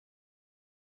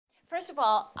First of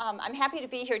all, I'm happy to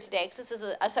be here today because this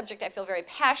is a subject I feel very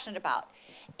passionate about.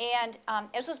 And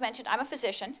as was mentioned, I'm a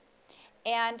physician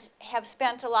and have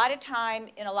spent a lot of time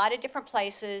in a lot of different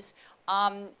places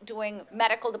doing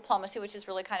medical diplomacy, which is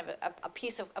really kind of a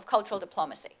piece of cultural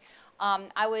diplomacy.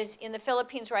 I was in the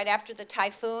Philippines right after the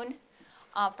typhoon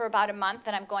for about a month,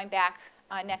 and I'm going back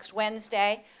next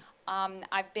Wednesday.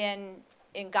 I've been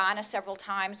in Ghana several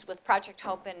times with Project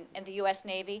Hope and the U.S.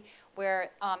 Navy,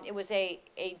 where it was a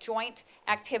joint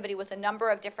activity with a number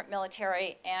of different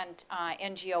military and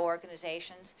NGO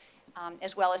organizations,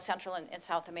 as well as Central and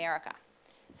South America.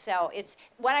 So it's,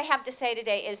 what I have to say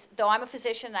today is, though I'm a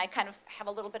physician and I kind of have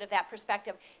a little bit of that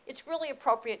perspective, it's really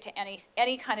appropriate to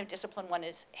any kind of discipline one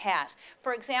has.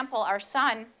 For example, our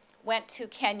son went to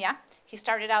Kenya. He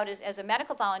started out as a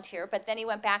medical volunteer, but then he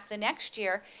went back the next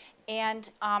year and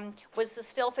was the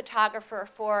still photographer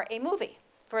for a movie,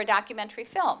 for a documentary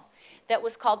film that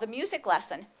was called The Music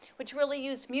Lesson, which really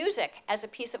used music as a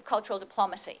piece of cultural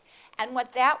diplomacy. And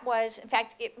what that was, in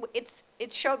fact,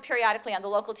 it showed periodically on the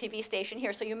local TV station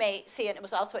here, so you may see it. It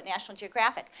was also at National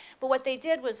Geographic. But what they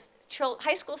did was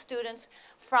high school students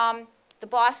from the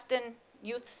Boston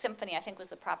Youth Symphony, I think was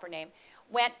the proper name,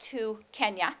 went to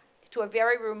Kenya, to a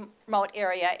very remote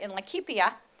area in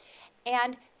Laikipia,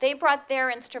 and they brought their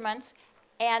instruments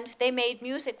and they made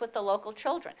music with the local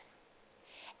children.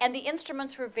 And the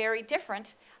instruments were very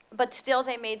different, but still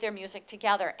they made their music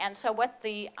together. And so what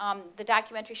the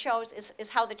documentary shows is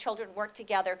how the children work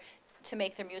together to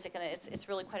make their music, and it's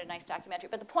really quite a nice documentary.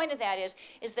 But the point of that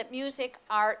is that music,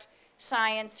 art,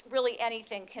 science, really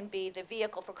anything can be the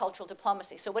vehicle for cultural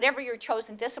diplomacy. So whatever your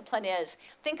chosen discipline is,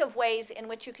 think of ways in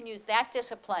which you can use that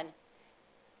discipline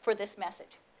for this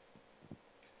message.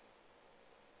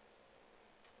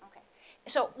 Okay.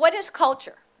 So what is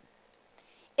culture?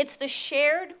 It's the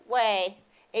shared way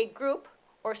a group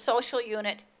or social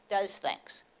unit does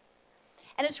things.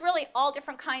 And it's really all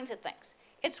different kinds of things.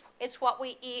 It's what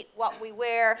we eat, what we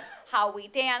wear, how we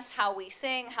dance, how we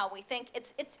sing, how we think.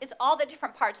 It's all the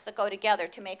different parts that go together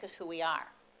to make us who we are.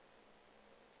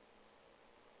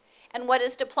 And what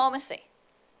is diplomacy?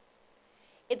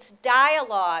 It's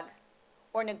dialogue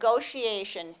or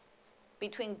negotiation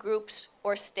between groups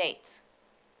or states.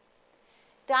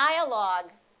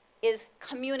 Dialogue is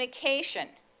communication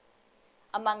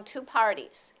among two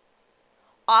parties,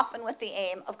 often with the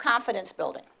aim of confidence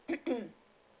building.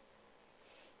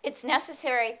 It's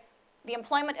necessary, the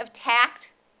employment of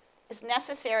tact is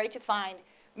necessary to find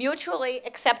mutually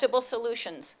acceptable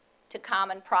solutions to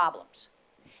common problems.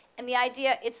 And the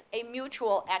idea, it's a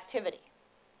mutual activity.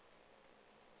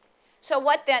 So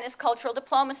what then is cultural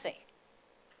diplomacy?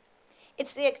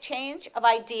 It's the exchange of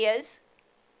ideas,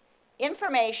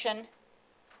 information,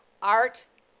 art,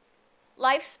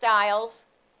 lifestyles,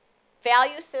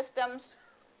 value systems,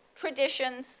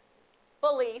 traditions,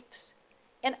 beliefs,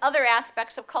 and other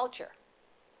aspects of culture.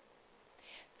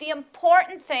 The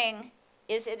important thing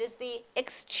is it is the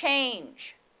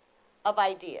exchange of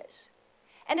ideas.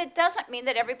 And it doesn't mean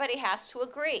that everybody has to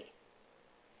agree.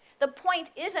 The point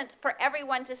isn't for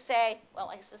everyone to say, well,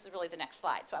 I guess this is really the next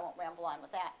slide, so I won't ramble on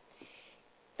with that.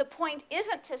 The point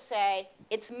isn't to say,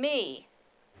 it's me.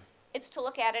 It's to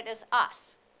look at it as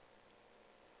us.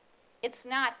 It's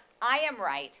not, I am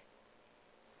right,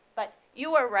 but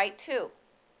you are right too.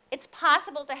 It's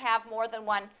possible to have more than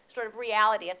one sort of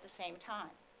reality at the same time.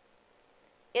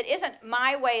 It isn't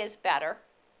my way is better,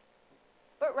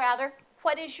 but rather,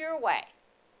 what is your way?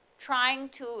 Trying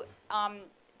to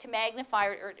magnify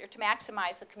or to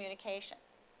maximize the communication.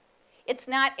 It's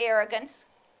not arrogance,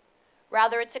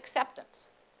 rather it's acceptance.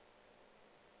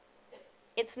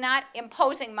 It's not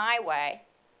imposing my way,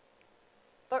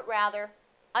 but rather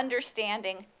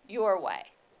understanding your way.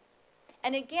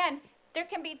 And again, there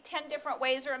can be 10 different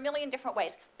ways or a million different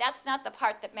ways. That's not the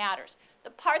part that matters. The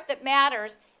part that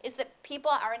matters is that people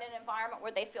are in an environment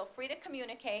where they feel free to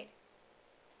communicate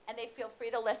and they feel free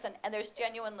to listen, and there's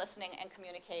genuine listening and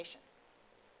communication.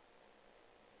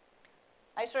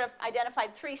 I sort of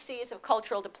identified 3 C's of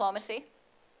cultural diplomacy.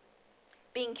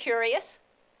 Being curious.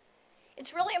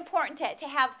 It's really important to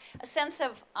have a sense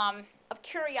of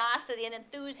curiosity and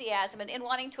enthusiasm in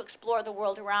wanting to explore the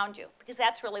world around you, because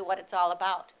that's really what it's all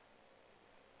about.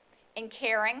 And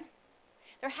caring.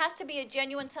 There has to be a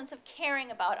genuine sense of caring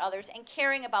about others and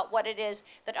caring about what it is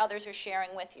that others are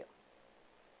sharing with you.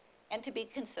 And to be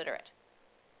considerate.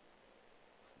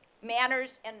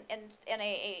 Manners and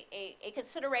a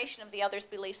consideration of the other's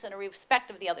beliefs and a respect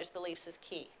of the other's beliefs is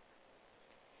key.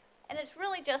 And it's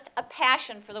really just a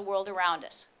passion for the world around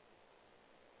us.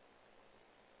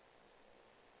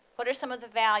 What are some of the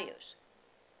values?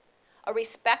 A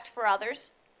respect for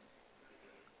others,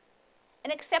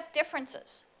 and accept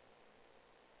differences.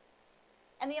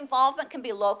 And the involvement can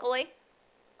be locally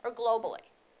or globally.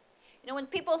 You know, when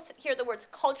people hear the words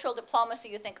cultural diplomacy,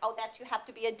 you think, oh, that you have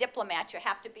to be a diplomat, you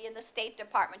have to be in the State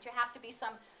Department, you have to be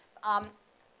some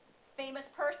famous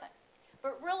person.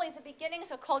 But really, the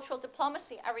beginnings of cultural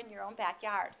diplomacy are in your own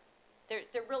backyard.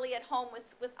 They're really at home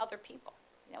with other people.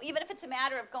 You know, even if it's a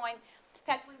matter of going, in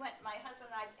fact, my husband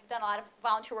and I have done a lot of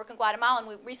volunteer work in Guatemala, and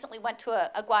we recently went to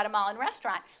a Guatemalan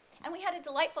restaurant. And we had a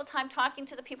delightful time talking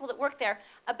to the people that work there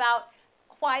about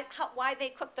why they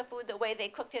cooked the food the way they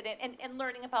cooked it, and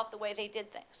learning about the way they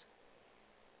did things.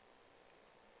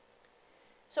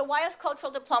 So why is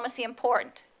cultural diplomacy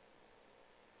important?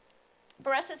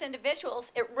 For us as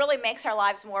individuals, it really makes our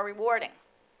lives more rewarding.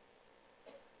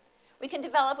 We can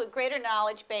develop a greater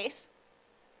knowledge base,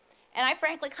 and I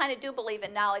frankly kind of do believe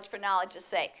in knowledge for knowledge's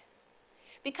sake.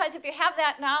 Because if you have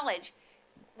that knowledge,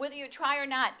 whether you try or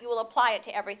not, you will apply it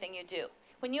to everything you do.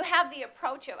 When you have the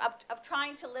approach of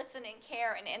trying to listen and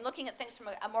care and looking at things from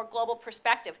a more global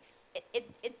perspective,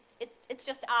 it's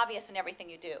just obvious in everything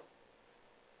you do.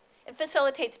 It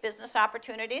facilitates business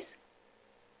opportunities.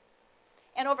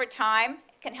 And over time,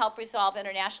 it can help resolve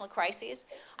international crises.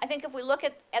 I think if we look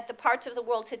at the parts of the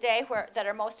world today that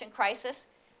are most in crisis,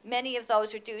 many of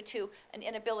those are due to an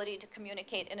inability to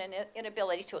communicate and an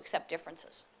inability to accept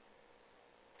differences.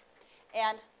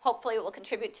 And hopefully it will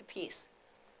contribute to peace,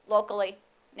 locally,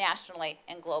 nationally,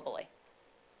 and globally.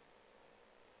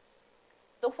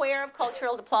 The where of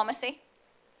cultural diplomacy,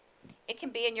 it can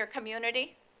be in your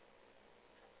community,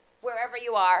 wherever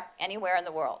you are, anywhere in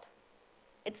the world.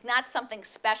 It's not something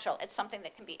special. It's something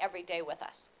that can be every day with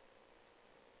us.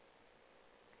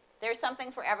 There's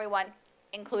something for everyone,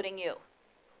 including you.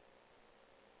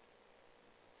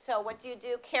 So what do?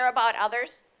 Care about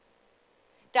others,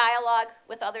 dialogue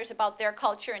with others about their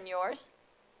culture and yours,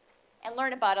 and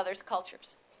learn about others'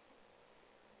 cultures.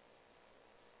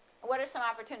 What are some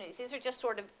opportunities? These are just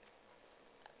sort of,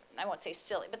 I won't say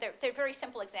silly, but they're very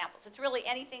simple examples. It's really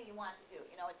anything you want to do.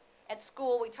 You know, at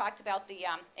school, we talked about the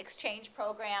exchange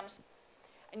programs.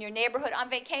 In your neighborhood, on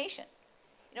vacation.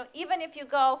 You know, even if you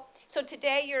go, so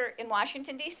today you're in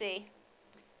Washington, D.C.,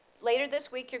 later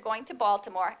this week you're going to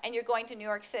Baltimore, and you're going to New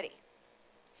York City.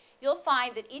 You'll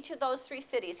find that each of those three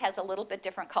cities has a little bit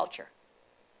different culture.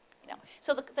 You know,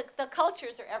 so the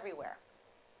cultures are everywhere.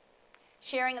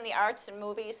 Sharing in the arts and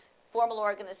movies, formal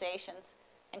organizations,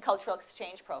 and cultural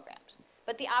exchange programs.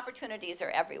 But the opportunities are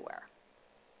everywhere.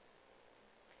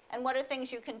 And what are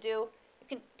things you can do? You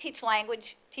can teach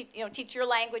language, teach your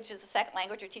language as a second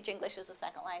language, or teach English as a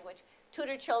second language.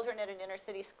 Tutor children at an inner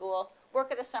city school.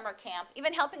 Work at a summer camp.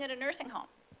 Even helping at a nursing home.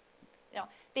 You know,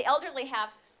 the elderly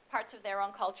have parts of their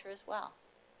own culture as well.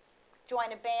 Join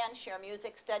a band, share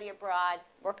music, study abroad,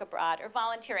 work abroad, or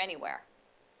volunteer anywhere.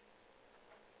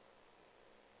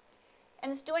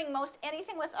 And it's doing most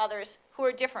anything with others who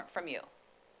are different from you.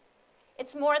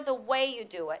 It's more the way you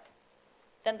do it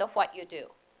than the what you do.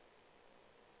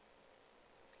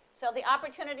 So the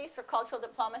opportunities for cultural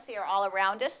diplomacy are all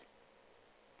around us.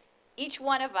 Each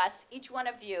one of us, each one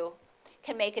of you,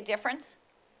 can make a difference.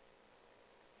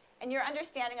 And your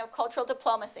understanding of cultural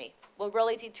diplomacy will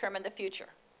really determine the future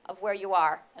of where you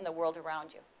are and the world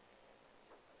around you.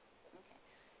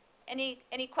 Okay.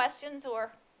 Any questions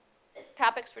or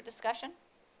topics for discussion?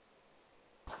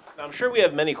 I'm sure we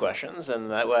have many questions, and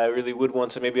that I really would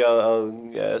want to, maybe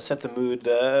I'll set the mood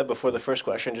before the first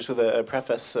question, just with a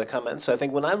preface comment. So I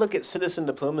think when I look at citizen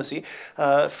diplomacy,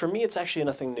 for me it's actually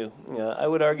nothing new. I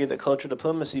would argue that cultural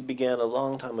diplomacy began a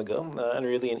long time ago, and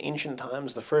really in ancient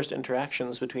times, the first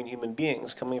interactions between human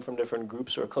beings coming from different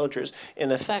groups or cultures,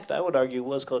 in effect, I would argue,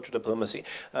 was cultural diplomacy.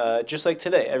 Just like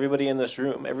today, everybody in this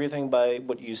room, everything by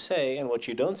what you say and what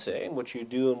you don't say, and what you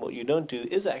do and what you don't do,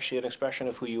 is actually an expression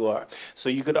of who you are. So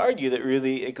you could argue that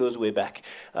really it goes way back.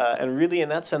 And really, in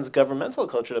that sense, governmental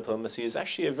cultural diplomacy is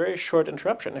actually a very short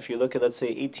interruption. If you look at, let's say,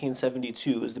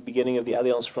 1872 was the beginning of the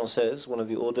Alliance Française, one of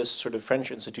the oldest sort of French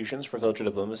institutions for cultural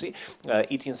diplomacy.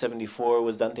 1874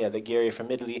 was Dante Alighieri from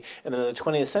Italy. And then in the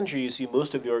 20th century, you see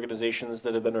most of the organizations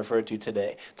that have been referred to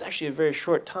today. It's actually a very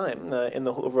short time in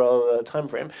the overall time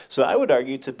frame. So I would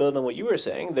argue, to build on what you were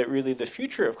saying, that really the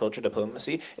future of cultural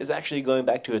diplomacy is actually going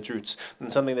back to its roots.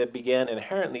 And something that began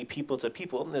inherently people to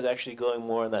people is actually going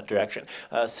more in that direction.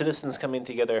 Citizens coming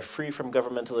together free from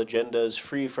governmental agendas,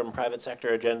 free from private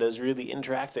sector agendas, really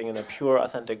interacting in a pure,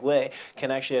 authentic way can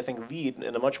actually, I think, lead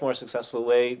in a much more successful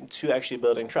way to actually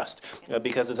building trust,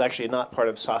 because it's actually not part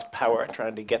of soft power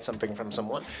trying to get something from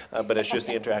someone, but it's just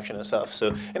the interaction itself.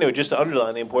 So anyway, just to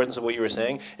underline the importance of what you were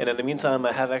saying, and in the meantime,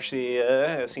 I have actually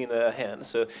seen a hand.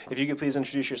 So if you could please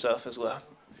introduce yourself as well.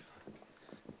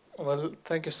 Well,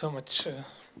 thank you so much.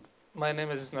 My name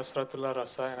is Nasratullah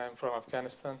Rasai, and I'm from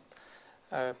Afghanistan.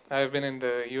 I've been in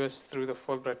the U.S. through the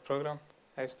Fulbright program.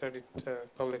 I studied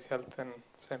public health in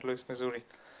St. Louis, Missouri.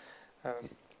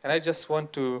 And I just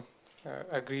want to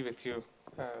agree with you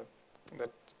that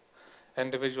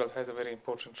individual has a very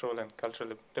important role in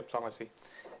cultural diplomacy.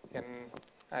 And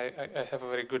I have a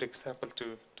very good example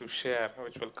to share,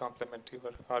 which will complement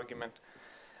your argument.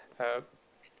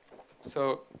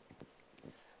 So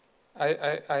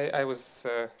I was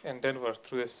in Denver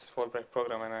through this Fulbright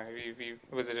program, and we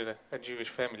visited a Jewish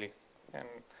family. And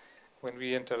when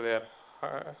we entered their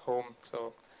home,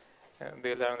 so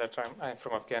they learned that I'm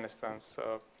from Afghanistan.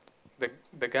 So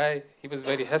the guy, he was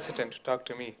very hesitant to talk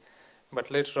to me.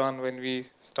 But later on, when we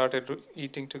started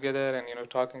eating together and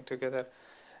talking together,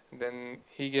 then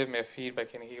he gave me a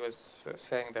feedback, and he was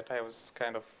saying that I was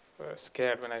kind of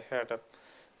scared when I heard a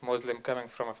Muslim coming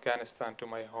from Afghanistan to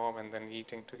my home and then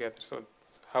eating together. So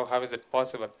how is it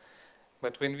possible?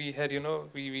 But when we had,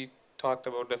 we talked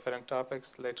about different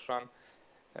topics later on,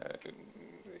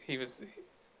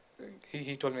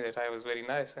 he told me that I was very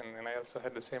nice, and I also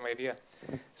had the same idea.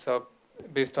 So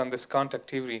based on this contact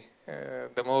theory,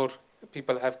 the more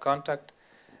people have contact,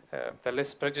 the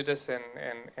less prejudice and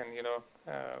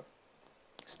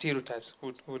stereotypes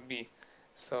would be.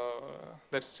 So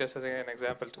that's just an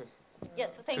example to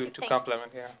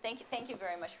complement. Yeah. Thank you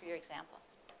very much for your example.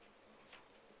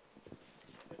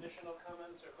 Additional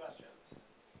comments or questions?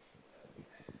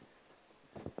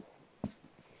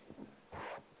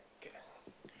 Okay.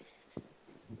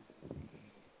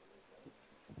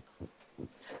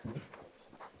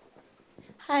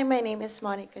 Hi, my name is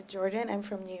Monica Jordan. I'm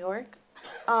from New York.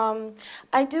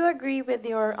 I do agree with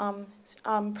your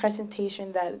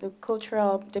presentation that the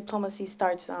cultural diplomacy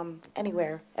starts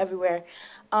anywhere, everywhere.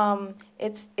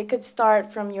 It could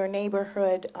start from your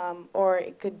neighborhood, or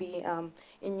it could be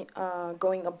in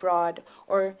going abroad,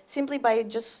 or simply by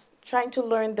just trying to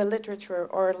learn the literature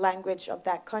or language of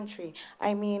that country.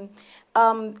 I mean,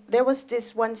 there was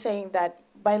this one saying that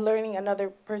by learning another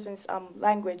person's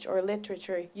language or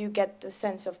literature, you get the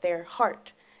sense of their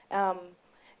heart.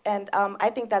 And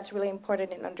I think that's really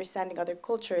important in understanding other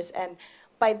cultures. And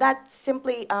by that,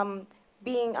 simply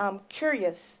being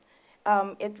curious,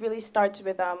 it really starts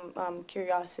with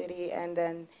curiosity, and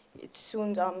then it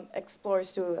soon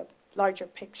explores to a larger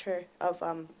picture of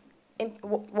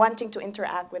wanting to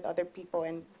interact with other people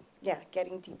and, yeah,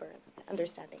 getting deeper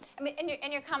understanding. I mean,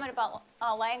 and your comment about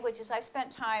languages, I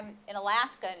spent time in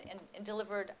Alaska and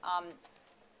delivered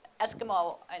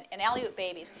Eskimo and Aleut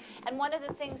babies. And one of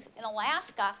the things in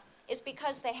Alaska is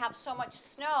because they have so much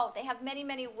snow, they have many,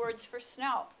 many words for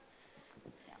snow.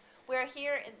 Yeah. Where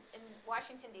here in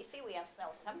Washington, D.C., we have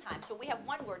snow sometimes, but we have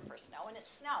one word for snow, and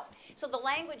it's snow. So the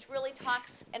language really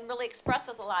talks and really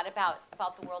expresses a lot about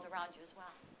the world around you as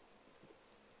well.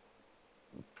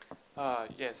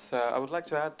 Yes, I would like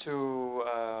to add to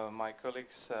my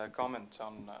colleague's comment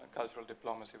on cultural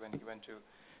diplomacy when he went to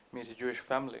meet a Jewish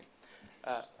family.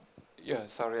 Yeah,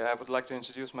 sorry, I would like to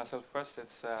introduce myself first.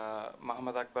 It's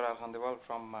Muhammad Akbar Al-Handewal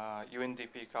from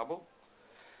UNDP Kabul.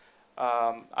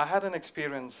 I had an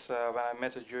experience when I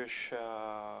met a Jewish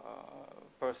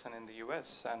person in the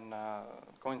US, and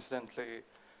coincidentally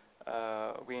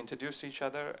we introduced each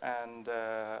other, and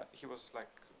he was like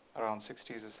around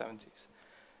 60s or 70s.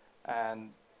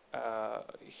 And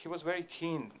he was very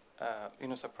keen,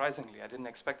 surprisingly, I didn't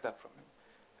expect that from him.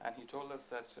 And he told us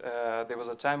that there was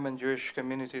a time when Jewish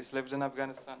communities lived in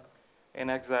Afghanistan in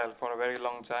exile for a very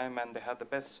long time, and they had the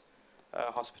best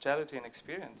hospitality and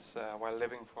experience while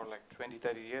living for like 20,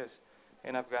 30 years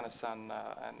in Afghanistan.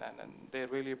 And they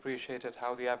really appreciated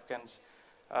how the Afghans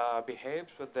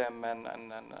behaved with them,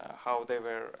 and how they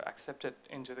were accepted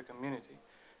into the community.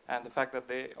 And the fact that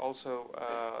they also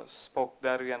spoke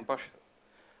Dari and Pashto.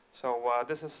 So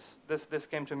this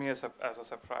came to me as a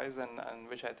surprise, and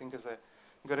which I think is a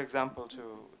good example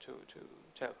to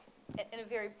tell. And a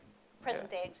very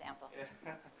present-day example.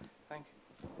 Yeah. Thank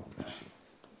you.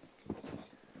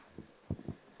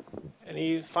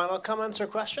 Any final comments or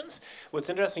questions? What's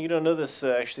interesting, you don't know this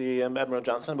actually, Admiral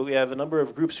Johnson, but we have a number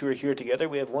of groups who are here together.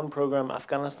 We have one program,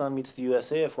 Afghanistan Meets the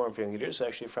USA, a forum for young leaders,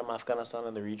 actually from Afghanistan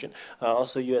and the region.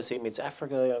 Also USA Meets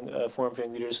Africa, young forum for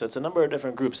young leaders. So it's a number of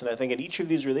different groups, and I think in each of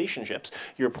these relationships,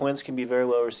 your points can be very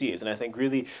well received. And I think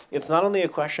really, it's not only a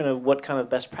question of what kind of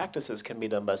best practices can be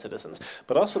done by citizens,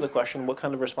 but also the question, what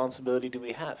kind of responsibility do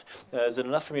we have? Is it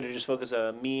enough for me to just focus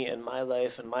on me and my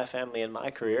life and my family and my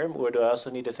career, or do I also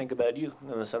need to think about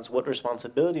worldview, in the sense, what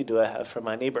responsibility do I have for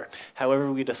my neighbor?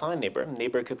 However we define neighbor.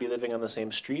 Neighbor could be living on the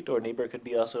same street, or neighbor could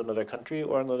be also another country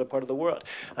or another part of the world.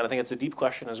 And I think it's a deep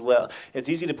question as well. It's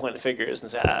easy to point fingers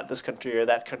and say, this country or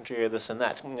that country or this and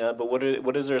that. But what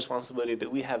is the responsibility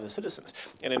that we have as citizens?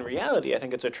 And in reality, I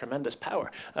think it's a tremendous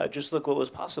power. Just look what was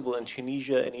possible in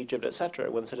Tunisia and Egypt, etc.,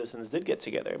 when citizens did get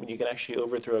together. I mean, you can actually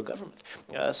overthrow a government.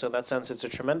 So in that sense, it's a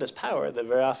tremendous power that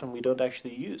very often we don't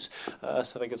actually use.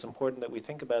 So I think it's important that we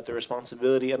think about the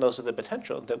responsibility and also the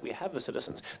potential that we have as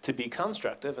citizens to be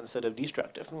constructive instead of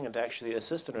destructive, and to actually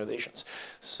assist in relations.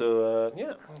 So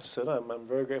yeah, so no, I'm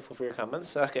very grateful for your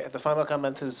comments. Okay, the final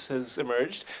comment has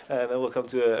emerged, and then we'll come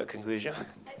to a conclusion.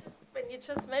 When you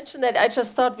just mentioned that, I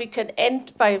just thought we could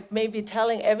end by maybe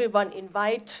telling everyone,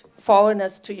 invite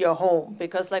foreigners to your home.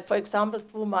 Because, like, for example,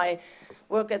 through my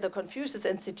work at the Confucius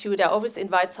Institute, I always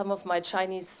invite some of my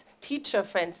Chinese teacher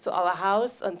friends to our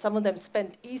house, and some of them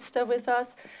spend Easter with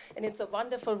us. And it's a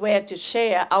wonderful way to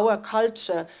share our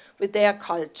culture with their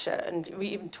culture. And we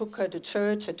even took her to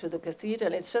church and to the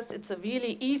cathedral. It's a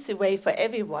really easy way for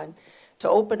everyone to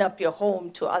open up your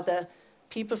home to other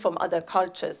people from other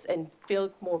cultures and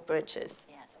build more bridges.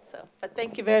 Yes. So, but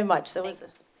thank you very much. That was a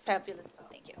fabulous talk.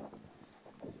 Thank you.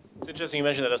 It's interesting you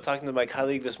mentioned that. I was talking to my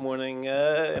colleague this morning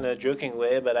in a joking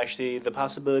way about actually the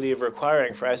possibility of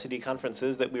requiring for ICD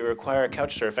conferences that we require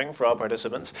couch surfing for all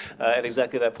participants at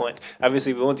exactly that point.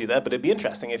 Obviously, we won't do that, but it'd be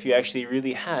interesting if you actually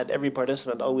really had every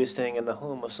participant always staying in the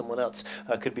home of someone else.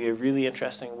 Could be a really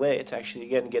interesting way to actually,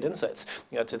 again, get insights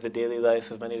to the daily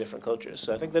life of many different cultures.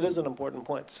 So I think that is an important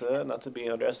point, not to be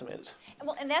underestimated.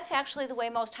 Well, and that's actually the way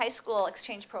most high school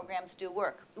exchange programs do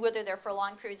work, whether they're for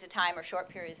long periods of time or short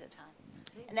periods of time.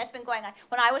 And that's been going on.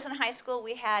 When I was in high school,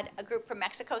 we had a group from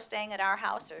Mexico staying at our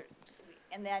house,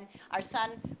 and then our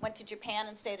son went to Japan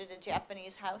and stayed at a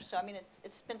Japanese house. So I mean,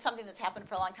 it's been something that's happened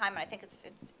for a long time, and I think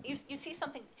you see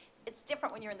something. It's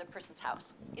different when you're in the person's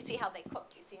house. You see how they cook.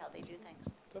 You see how they do things.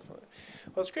 Definitely.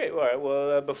 Well, that's great. All right.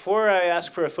 Well, before I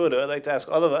ask for a photo, I'd like to ask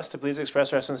all of us to please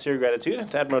express our sincere gratitude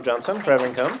to Admiral Johnson for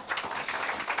having come.